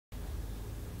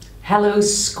Hello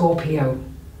Scorpio,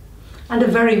 and a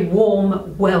very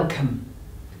warm welcome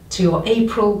to your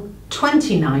April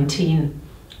 2019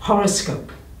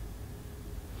 horoscope.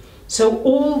 So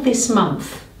all this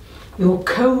month, your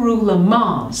co-ruler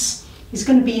Mars is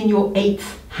going to be in your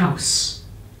 8th house.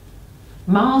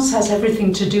 Mars has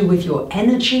everything to do with your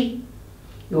energy,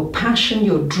 your passion,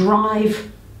 your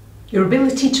drive, your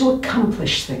ability to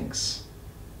accomplish things.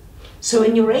 So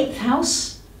in your 8th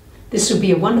house, this would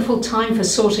be a wonderful time for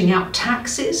sorting out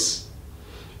taxes,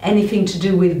 anything to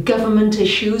do with government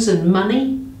issues and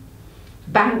money,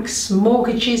 banks,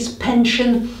 mortgages,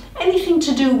 pension, anything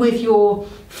to do with your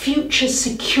future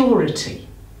security.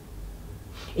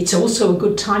 It's also a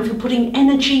good time for putting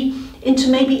energy into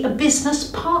maybe a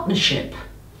business partnership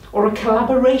or a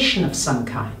collaboration of some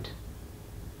kind.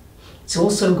 It's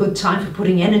also a good time for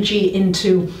putting energy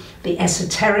into the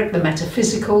esoteric, the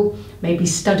metaphysical, maybe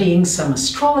studying some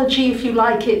astrology if you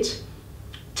like it,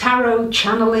 tarot,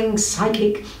 channeling,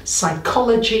 psychic,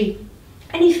 psychology,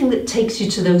 anything that takes you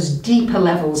to those deeper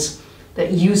levels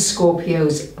that you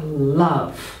Scorpios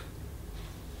love.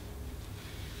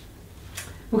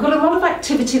 We've got a lot of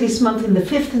activity this month in the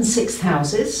 5th and 6th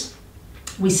houses.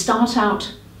 We start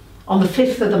out on the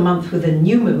 5th of the month with a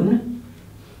new moon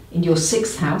in your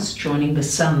 6th house, joining the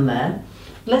sun there.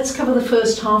 Let's cover the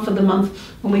first half of the month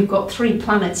when we've got 3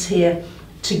 planets here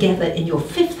together in your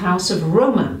 5th house of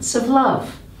romance, of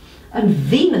love. And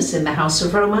Venus in the house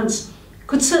of romance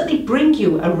could certainly bring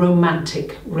you a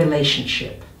romantic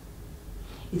relationship.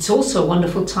 It's also a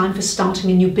wonderful time for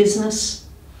starting a new business,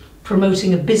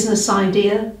 promoting a business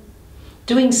idea,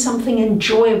 doing something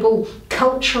enjoyable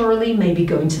culturally, maybe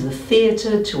going to the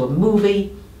theatre, to a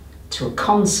movie, to a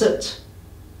concert.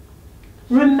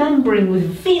 Remembering with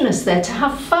Venus there to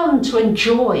have fun, to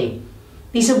enjoy.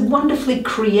 These are wonderfully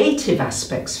creative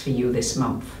aspects for you this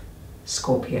month,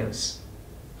 Scorpios.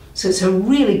 So it's a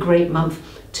really great month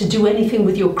to do anything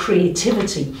with your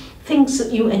creativity, things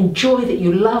that you enjoy, that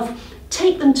you love,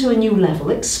 take them to a new level,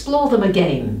 explore them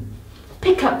again.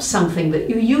 Pick up something that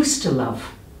you used to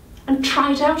love and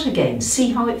try it out again,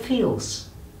 see how it feels.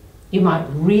 You might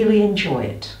really enjoy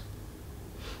it.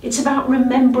 It's about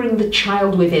remembering the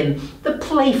child within, the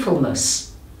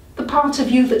playfulness, the part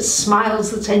of you that smiles,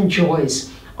 that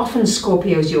enjoys. Often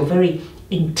Scorpios, you're very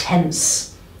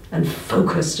intense and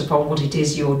focused upon what it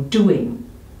is you're doing.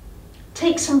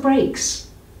 Take some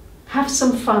breaks, have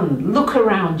some fun, look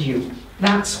around you.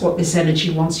 That's what this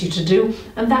energy wants you to do,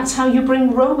 and that's how you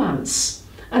bring romance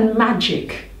and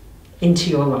magic into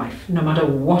your life, no matter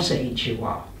what age you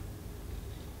are.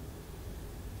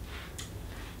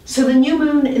 So the new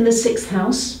moon in the 6th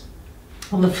house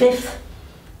on the 5th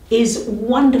is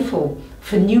wonderful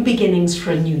for new beginnings,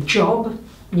 for a new job,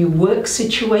 new work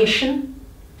situation,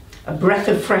 a breath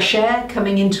of fresh air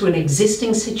coming into an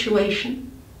existing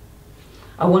situation,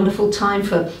 a wonderful time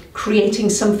for creating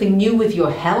something new with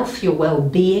your health, your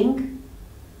well-being.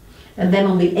 And then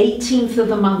on the 18th of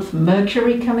the month,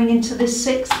 Mercury coming into this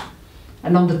 6th,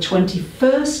 and on the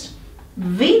 21st,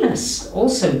 Venus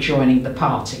also joining the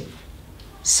party.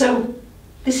 So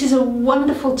this is a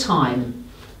wonderful time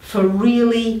for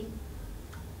really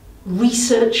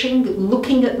researching,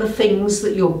 looking at the things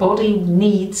that your body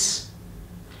needs,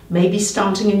 maybe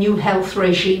starting a new health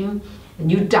regime, a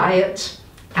new diet,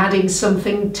 adding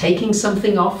something, taking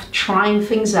something off, trying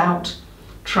things out,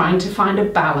 trying to find a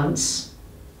balance.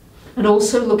 And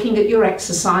also looking at your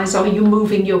exercise. Are you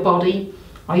moving your body?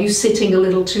 Are you sitting a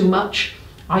little too much?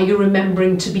 Are you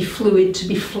remembering to be fluid, to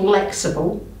be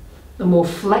flexible? The more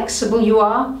flexible you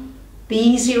are, the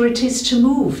easier it is to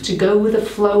move, to go with a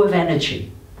flow of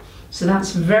energy. So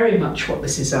that's very much what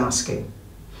this is asking.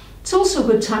 It's also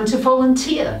a good time to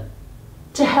volunteer,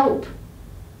 to help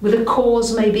with a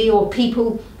cause maybe, or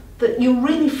people that you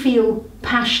really feel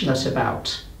passionate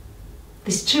about.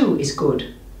 This too is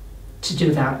good to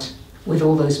do that with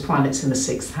all those planets in the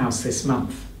 6th house this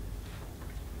month.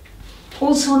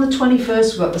 Also on the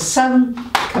 21st, we've got the Sun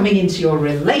coming into your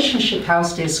relationship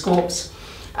house, dear Scorps,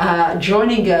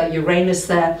 joining Uranus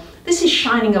there. This is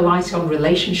shining a light on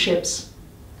relationships,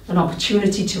 an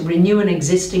opportunity to renew an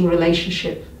existing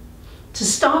relationship, to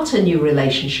start a new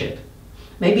relationship,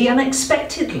 maybe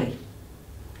unexpectedly.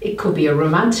 It could be a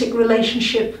romantic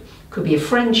relationship, could be a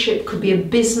friendship, could be a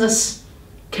business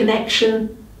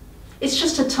connection. It's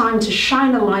just a time to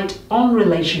shine a light on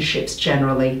relationships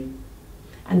generally,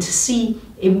 and to see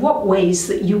in what ways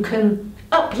that you can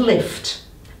uplift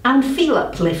and feel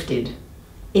uplifted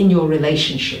in your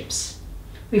relationships.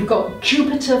 We've got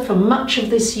Jupiter for much of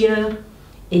this year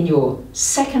in your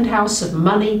 2nd house of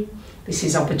money. This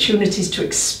is opportunities to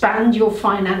expand your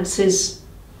finances,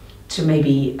 to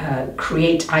maybe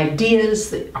create ideas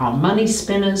that are money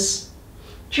spinners.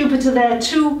 Jupiter there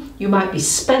too, you might be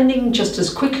spending just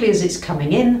as quickly as it's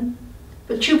coming in,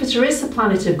 but Jupiter is the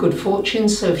planet of good fortune,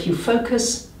 so if you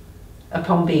focus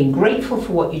upon being grateful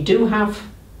for what you do have,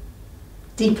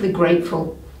 deeply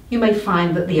grateful, you may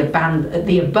find that the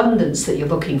abundance that you're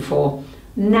looking for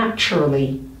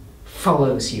naturally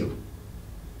follows you.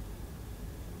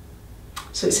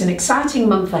 So it's an exciting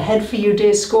month ahead for you,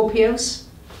 dear Scorpios.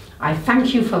 I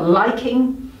thank you for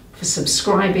liking, for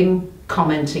subscribing,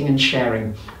 commenting and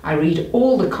sharing. I read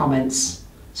all the comments,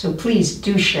 so please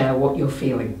do share what you're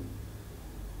feeling.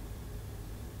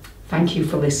 Thank you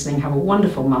for listening. Have a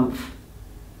wonderful month.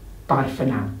 Bye for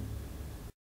now.